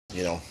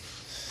you know,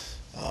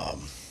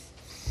 um,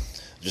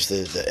 just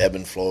the ebb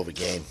and flow of a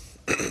game.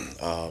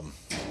 um,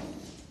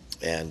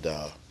 and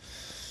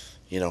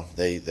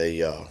they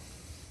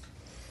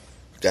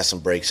got some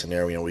breaks in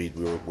there. We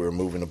were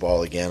moving the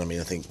ball again. I mean,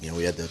 I think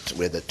we had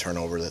that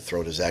turnover, that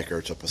throw to Zach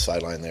Ertz up the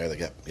sideline there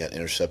that got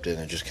intercepted,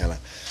 and it just kind of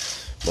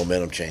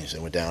momentum changed. They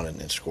went down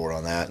and scored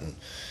on that, and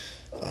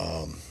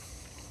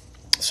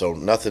so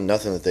nothing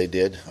that they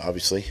did.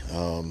 Obviously,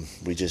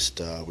 we just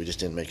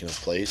didn't make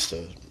enough plays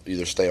to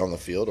either stay on the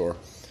field or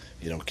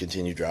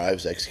continue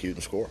drives, execute,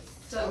 and score.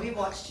 So we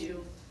watched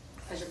you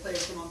as your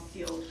players came off the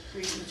field,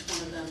 greet each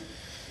one of them.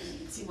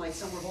 And it seemed like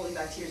some were holding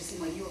back tears. It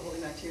seemed like you were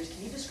holding back tears.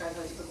 Can you describe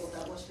how difficult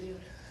that was for you?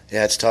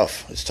 Yeah, it's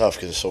tough. It's tough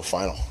because it's so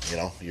final.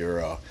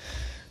 You're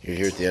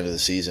here at the end of the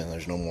season.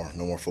 There's no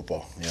more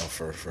football.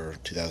 For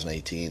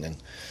 2018, and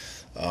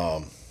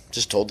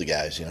just told the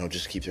guys,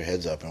 just keep their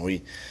heads up. And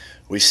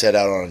we set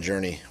out on a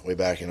journey way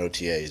back in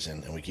OTAs,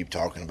 and we keep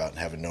talking about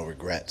having no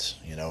regrets.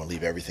 And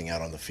leave everything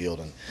out on the field,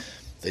 and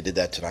they did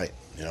that tonight.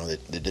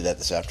 They did that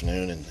this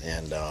afternoon,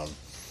 and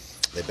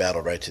they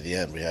battled right to the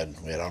end. We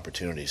had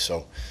opportunities.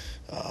 So.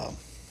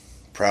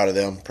 Proud of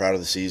them, proud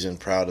of the season,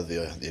 proud of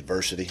the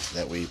adversity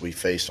that we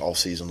faced all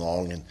season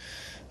long, and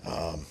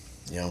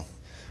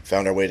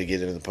found our way to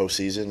get into the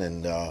postseason,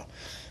 and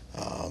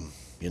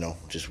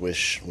just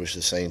wish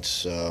the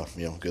Saints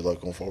good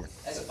luck going forward.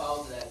 As a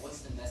follow to that,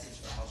 what's the message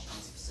for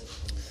Alshon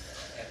specifically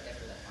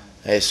after that final?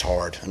 Hey, it's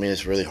hard. I mean,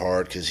 it's really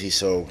hard because he's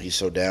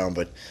so down.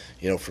 But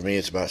for me,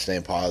 it's about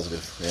staying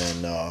positive.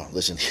 And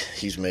listen,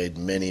 he's made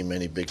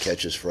many big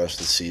catches for us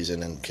this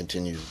season, and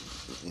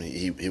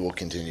he will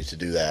continue to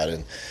do that.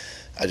 And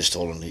I just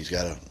told him he's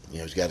got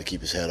to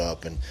keep his head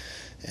up and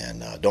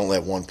don't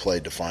let one play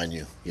define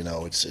you.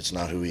 It's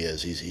not who he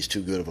is. He's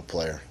too good of a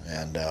player,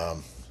 and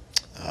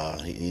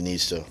he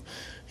needs to.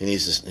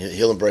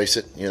 He'll embrace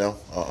it.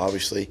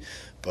 Obviously,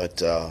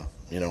 but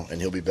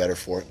and he'll be better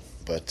for it.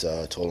 But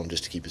I told him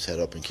just to keep his head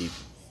up and keep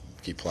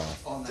plowing.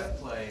 On that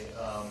play,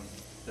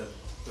 the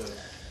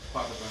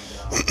clock was running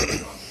down, going to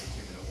the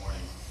 2-minute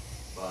warning,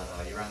 but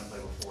you ran the play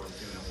before the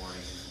 2-minute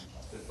warning.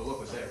 The look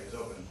was there; he was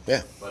open.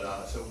 Yeah.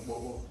 But so,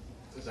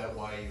 is that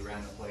why you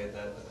ran the play at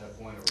that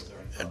point, or was there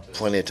any thought Had to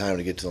plenty of time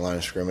to get to the line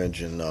of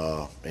scrimmage and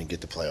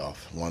get the play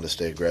off. Wanted to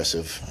stay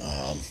aggressive.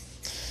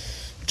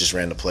 Just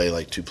ran the play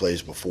like 2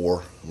 plays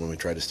before when we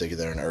tried to stick it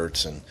there in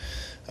Ertz, and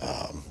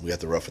we got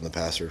the roughing the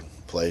passer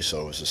play,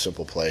 so it was a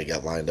simple play.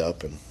 Got lined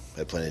up and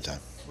had plenty of time.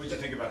 What did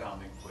you think about how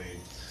Nick played?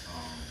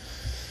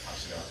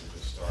 Obviously, got to a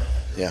good start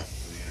after Yeah.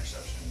 the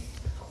interception,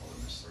 a couple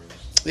of missed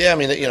throws. Yeah, I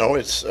mean,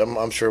 it's.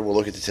 I'm sure we'll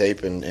look at the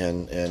tape and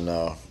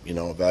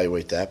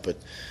evaluate that, but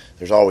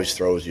there's always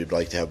throws you'd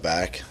like to have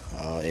back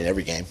in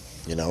every game,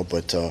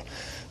 But I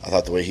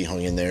thought the way he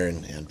hung in there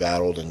and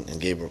battled and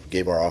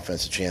gave our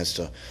offense a chance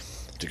to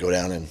go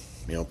down and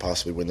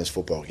possibly win this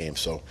football game.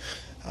 So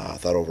I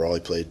thought overall he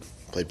played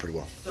pretty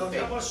well. Doug,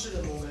 how much did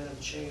the momentum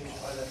change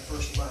by that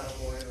first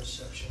lateral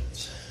interception?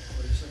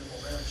 What you said, the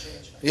momentum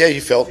changed? Yeah,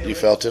 you felt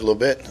it a little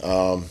bit,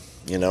 But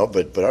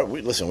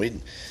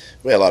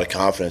we had a lot of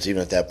confidence.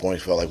 Even at that point, we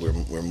felt like we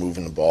were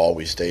moving the ball.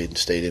 We stayed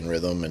in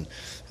rhythm, and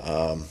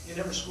you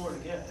never scored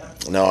again.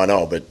 no, I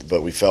know,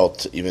 but we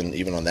felt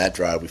even on that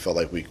drive, we felt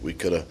like we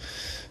could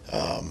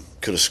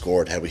have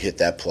scored had we hit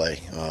that play,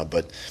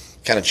 but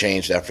kind of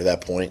changed after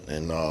that point.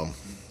 And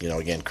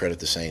again, credit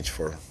the Saints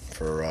for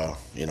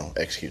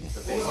executing.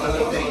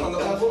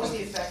 What was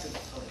the effect of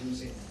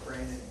losing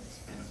Brandon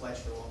and Fletch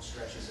for long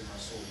stretches and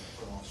Russell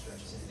for long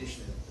stretches, in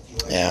addition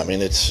to the Yeah, I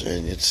mean it's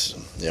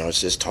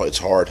it's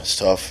hard, it's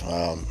tough.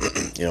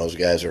 Those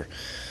guys are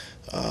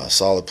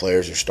solid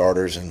players, they're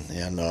starters, and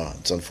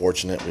it's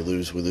unfortunate we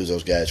lose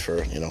those guys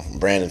for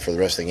Brandon for the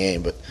rest of the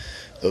game, but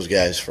those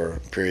guys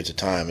for periods of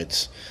time.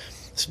 It's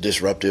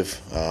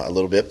disruptive a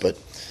little bit, but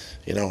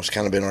it's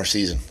kind of been our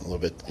season a little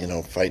bit.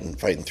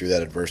 Fighting through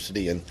that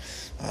adversity, and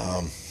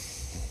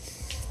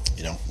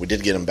we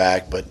did get them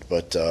back, but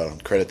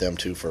credit them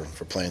too for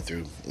playing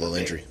through a little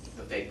injury.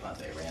 The fake punt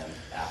they ran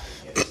after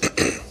the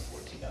interception,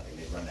 14-0.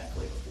 They'd run that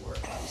play before.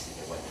 Obviously,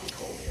 they wasn't really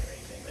cold there or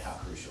anything, but how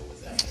crucial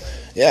was that play?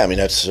 Yeah, I mean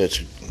it's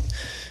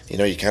you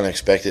kind of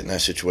expect it in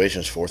that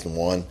situation. It's 4th and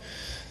 1.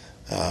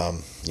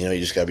 You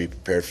just got to be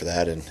prepared for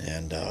that, and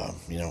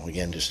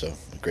again, just a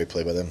great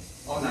play by them.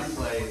 on that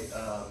play?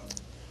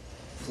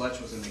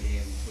 Fletch was in the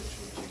game, which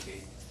would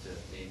indicate to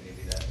me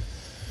maybe that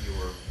you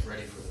were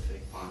ready for the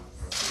fake punt,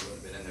 or if you would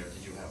have been in there.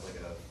 Did you have like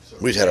a sort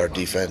of We'd had our fake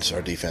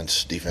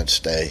defense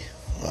stay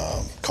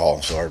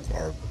call, so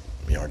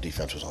our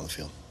defense was on the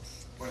field.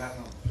 What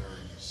happened on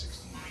 3rd and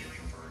 16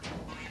 conversion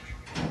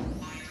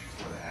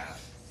before the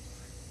half?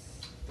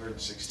 3rd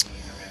and 16. I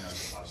mean,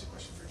 that's obviously a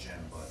question for Jim,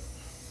 but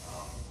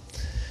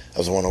That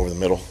was the one over the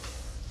middle.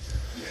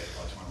 yeah,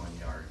 about 21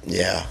 yard.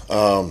 Yeah.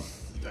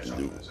 You guys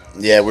dropped in the zone.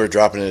 Yeah, we were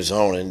dropping in the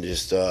zone, and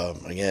just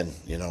again,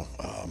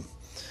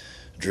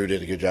 Drew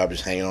did a good job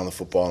just hanging on the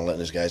football and letting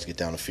his guys get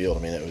down the field.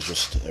 I mean, there was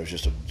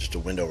just a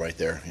window right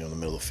there, in the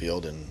middle of the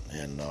field, and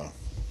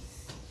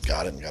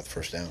got it and got the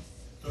first down.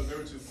 So there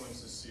were 2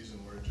 points this season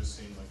where it just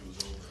seemed like it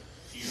was over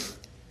here,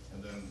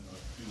 and then a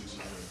few weeks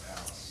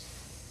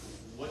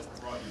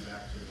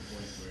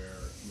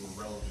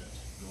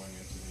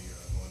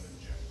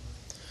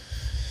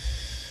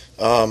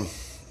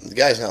The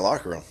guys in that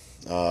locker room.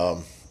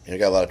 Got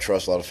a lot of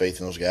trust, a lot of faith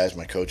in those guys.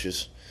 My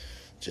coaches,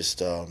 just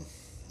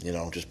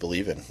just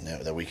believing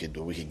that we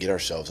could get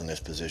ourselves in this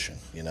position,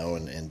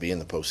 and be in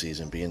the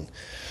postseason.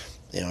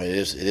 It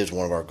is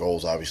one of our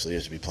goals. Obviously,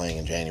 is to be playing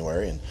in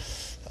January, and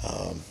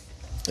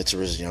it's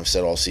I've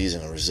said all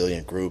season, a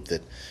resilient group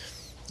that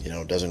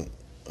doesn't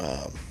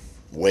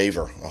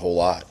waver a whole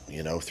lot,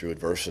 through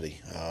adversity.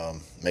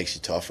 Makes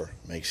you tougher,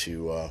 makes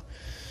you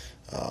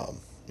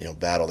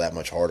battle that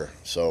much harder.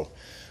 So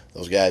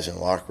those guys in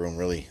the locker room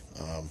really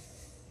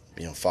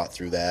fought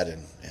through that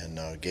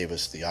and gave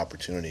us the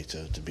opportunity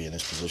to be in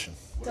this position.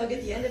 Doug,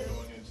 at the end of it.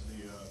 Going into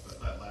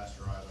that last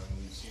drive, I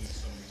mean, we've seen it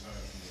so many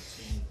times from the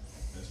team,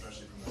 and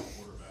especially from that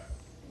quarterback,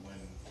 when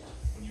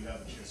you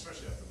have a chance,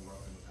 especially after the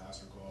roughing the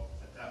passer call,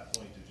 at that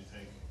point, did you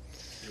think,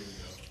 here we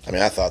go? I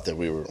mean, I thought that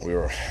we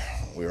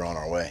were on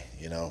our way.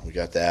 We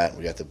got that.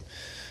 We got the,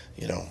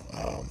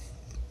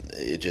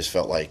 it just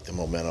felt like the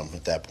momentum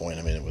at that point.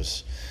 I mean, it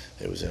was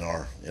in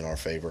our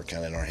favor,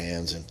 kind of in our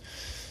hands, and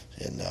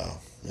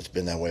it's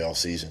been that way all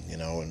season,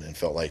 and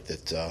felt like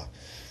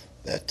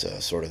that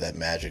sort of that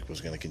magic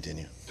was going to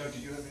continue. Doug,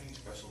 did you have any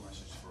special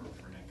message for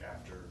Nick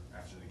after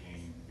the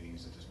game, being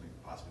that this may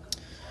possibly could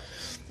be his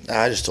last game?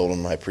 I just told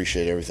him I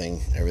appreciate everything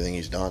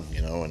he's done,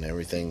 and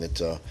everything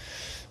that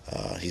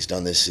he's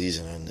done this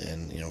season,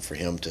 and for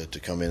him to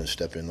come in and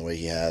step in the way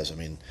he has. I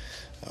mean,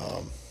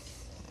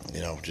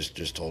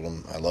 just told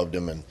him I loved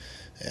him, and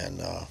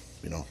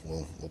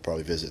we'll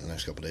probably visit in the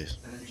next couple of days.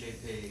 And then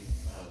JP,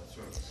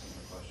 sort of a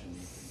similar question. You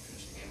can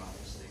finish the game,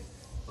 obviously,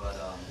 but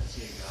is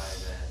he a guy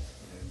that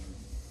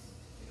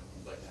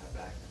you'd like to have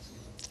back next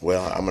season?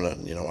 Well, I'm gonna,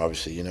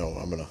 obviously,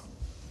 I'm gonna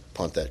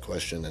punt that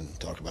question and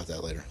talk about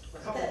that later. A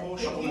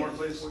couple more,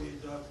 please. For you,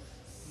 Doug,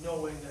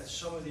 knowing that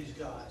some of these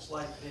guys,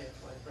 like Nick,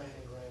 like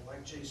Brandon Graham,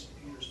 like Jason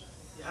Peters,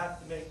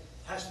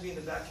 has to be in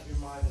the back of your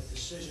mind that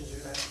decisions are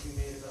going to have to be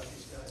made about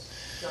these guys.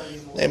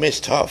 I mean, it's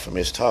tough.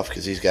 It's tough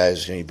because these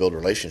guys, you build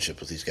relationships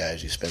with these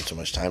guys. You spend so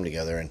much time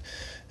together,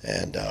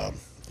 and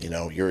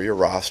your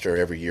roster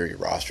every year. Your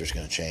roster is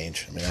going to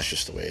change. I mean, that's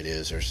just the way it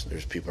is.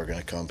 There's people are going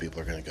to come, people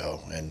are going to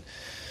go, and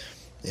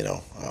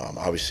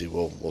obviously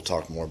we'll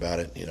talk more about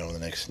it, in the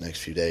next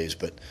few days.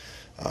 But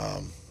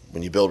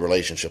when you build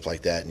relationships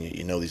like that, and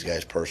you know these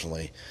guys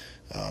personally,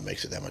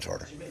 makes it that much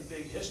harder. You made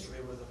big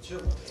history with them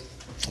too.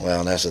 Well,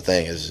 and that's the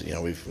thing is,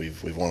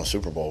 we've won a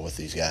Super Bowl with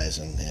these guys,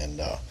 and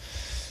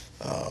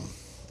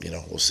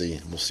we'll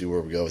see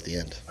where we go at the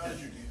end. How did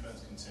your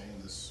defense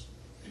contain this,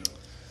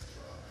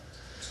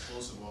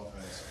 explosive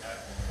offense at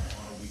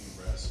home on a week of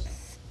rest?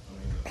 I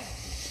mean, the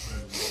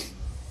spread was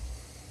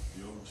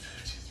the over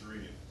 53,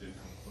 it didn't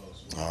come close.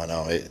 Oh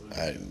no,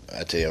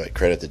 I tell you, I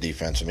credit the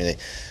defense. I mean,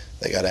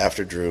 they got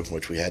after Drew,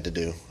 which we had to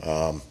do.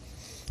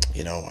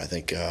 I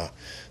think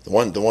the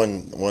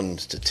one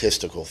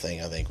statistical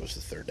thing I think was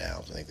the third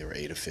downs. I think they were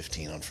 8 of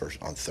 15 on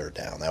third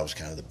down. That was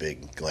kind of the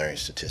big glaring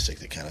statistic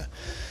that kind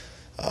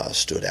of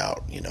stood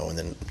out. And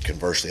then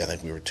conversely, I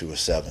think we were 2 of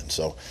 7.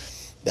 So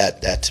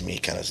that to me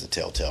kind of is the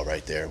telltale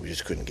right there. We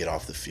just couldn't get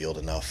off the field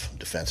enough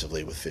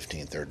defensively with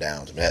 15 third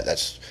downs. I mean,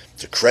 it's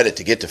a credit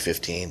to get to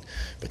 15,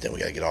 but then we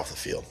got to get off the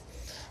field.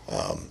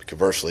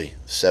 Conversely,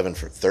 7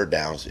 for third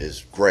downs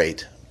is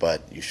great,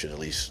 but you should at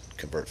least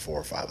convert 4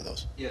 or 5 of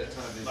those. Yeah, a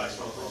ton of injuries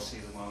all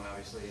season long,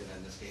 obviously, and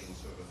then this game was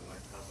sort of like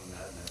tough on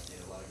that, and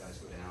a lot of guys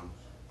go down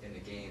in the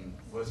game.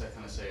 What does that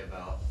kind of say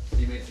about,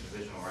 you made it to the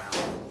Divisional Round,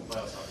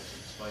 playoffs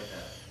obviously despite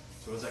that.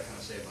 So what does that kind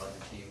of say about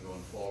the team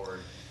going forward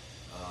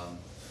in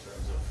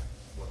terms of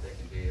what they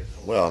can be?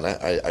 Well, and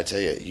I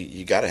tell you,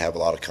 you got to have a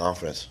lot of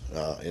confidence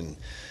in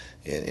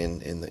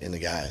the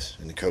guys,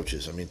 in the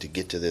coaches. I mean, to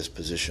get to this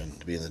position,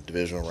 to be in the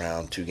Divisional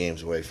Round, 2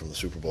 games away from the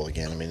Super Bowl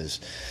again, I mean,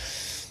 it's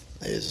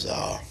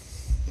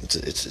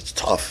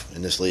tough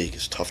in this league.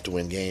 It's tough to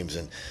win games,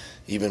 and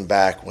even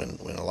back when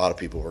a lot of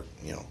people were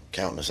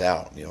counting us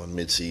out, in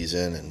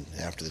midseason and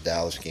after the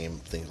Dallas game,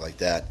 things like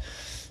that.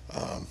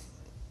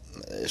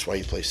 That's why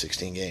you play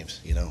 16 games,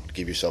 to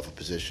give yourself a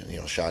position,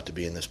 a shot to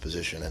be in this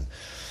position, and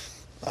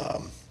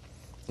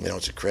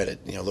it's a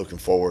credit. Looking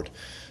forward,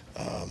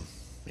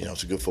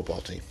 it's a good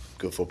football team,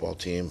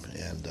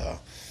 and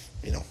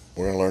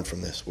we're going to learn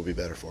from this. We'll be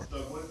better for it.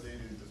 Doug, what did they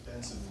do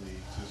defensively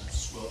to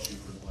squelch you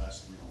for the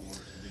last 3 quarters?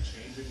 Did they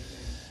change anything?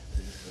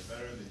 Did they just play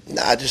better?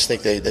 No, I just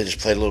think they just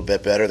played a little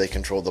bit better. They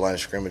controlled the line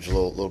of scrimmage a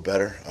little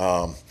better.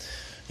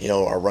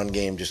 Our run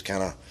game just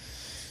kind of,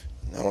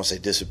 I don't want to say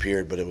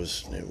disappeared, but it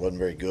wasn't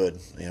very good,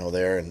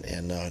 there,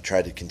 and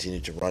tried to continue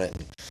to run it.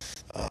 And,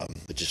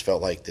 it just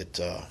felt like that,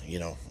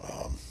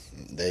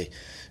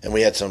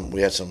 we had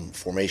some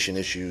formation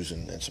issues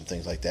and some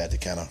things like that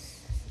kind of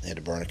had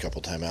to burn a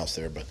couple timeouts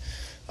there. But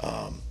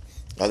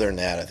other than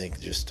that, I think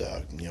just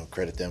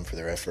credit them for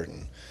their effort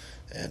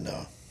and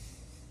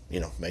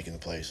making the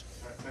plays.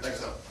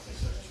 Thanks, Doug.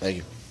 Thank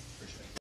you.